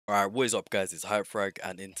Alright, what is up guys, it's HyPeFrag,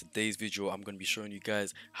 and in today's video I'm going to be showing you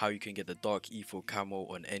guys how you can get the Dark Aether Camo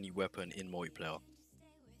on any weapon in multiplayer.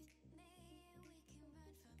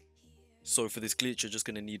 So for this glitch you're just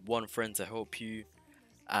going to need one friend to help you,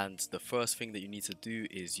 and the first thing that you need to do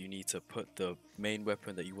is you need to put the main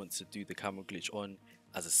weapon that you want to do the camo glitch on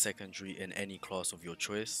as a secondary in any class of your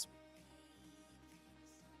choice.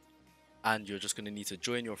 And you're just going to need to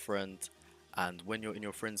join your friend, and when you're in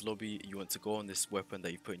your friend's lobby you want to go on this weapon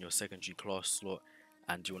that you put in your secondary class slot,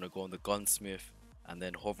 and you want to go on the gunsmith and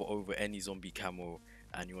then hover over any zombie camo,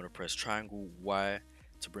 and you want to press triangle Y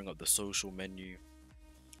to bring up the social menu.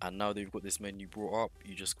 And now that you've got this menu brought up,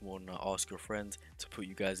 you just want to ask your friend to put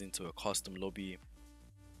you guys into a custom lobby.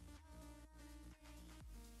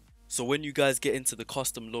 So when you guys get into the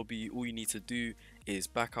custom lobby, all you need to do is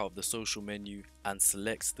back out of the social menu and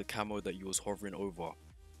select the camo that you was hovering over.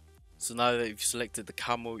 So now that you've selected the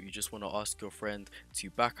camo, you just want to ask your friend to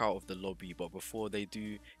back out of the lobby, but before they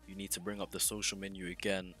do, you need to bring up the social menu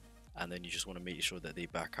again, and then you just want to make sure that they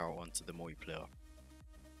back out onto the multiplayer.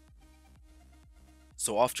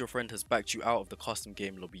 So after your friend has backed you out of the custom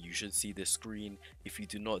game lobby, you should see this screen. If you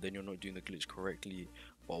do not, then you're not doing the glitch correctly.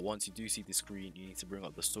 But once you do see the screen, you need to bring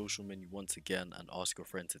up the social menu once again and ask your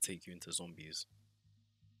friend to take you into zombies.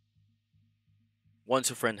 Once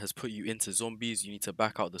your friend has put you into zombies, you need to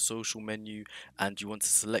back out the social menu and you want to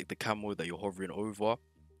select the camo that you're hovering over.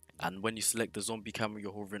 And when you select the zombie camo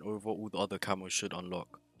you're hovering over, all the other camos should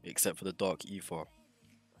unlock, except for the Dark Aether.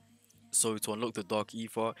 So to unlock the Dark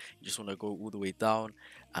Aether, you just want to go all the way down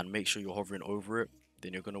and make sure you're hovering over it.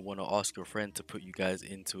 Then you're going to want to ask your friend to put you guys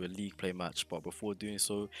into a league play match. But before doing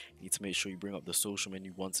so, you need to make sure you bring up the social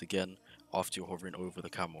menu once again after you're hovering over the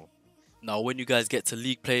camo. Now when you guys get to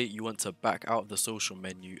league play, you want to back out of the social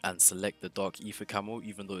menu and select the Dark Aether Camo,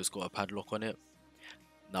 even though it's got a padlock on it.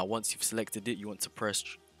 Now once you've selected it, you want to press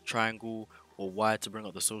triangle or Y to bring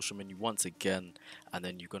up the social menu once again, and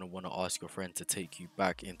then you're going to want to ask your friend to take you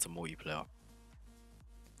back into multiplayer.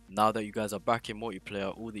 Now that you guys are back in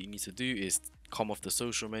multiplayer, all that you need to do is come off the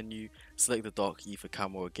social menu, select the Dark Aether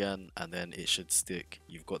Camo again, and then it should stick.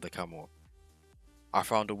 You've got the camo. I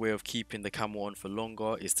found a way of keeping the camo on for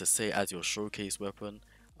longer is to say as your showcase weapon.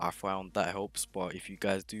 I found that helps, but if you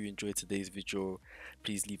guys do enjoy today's video,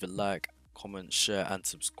 please leave a like, comment, share and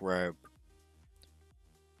subscribe.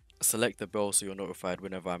 Select the bell so you're notified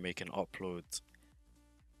whenever I make an upload.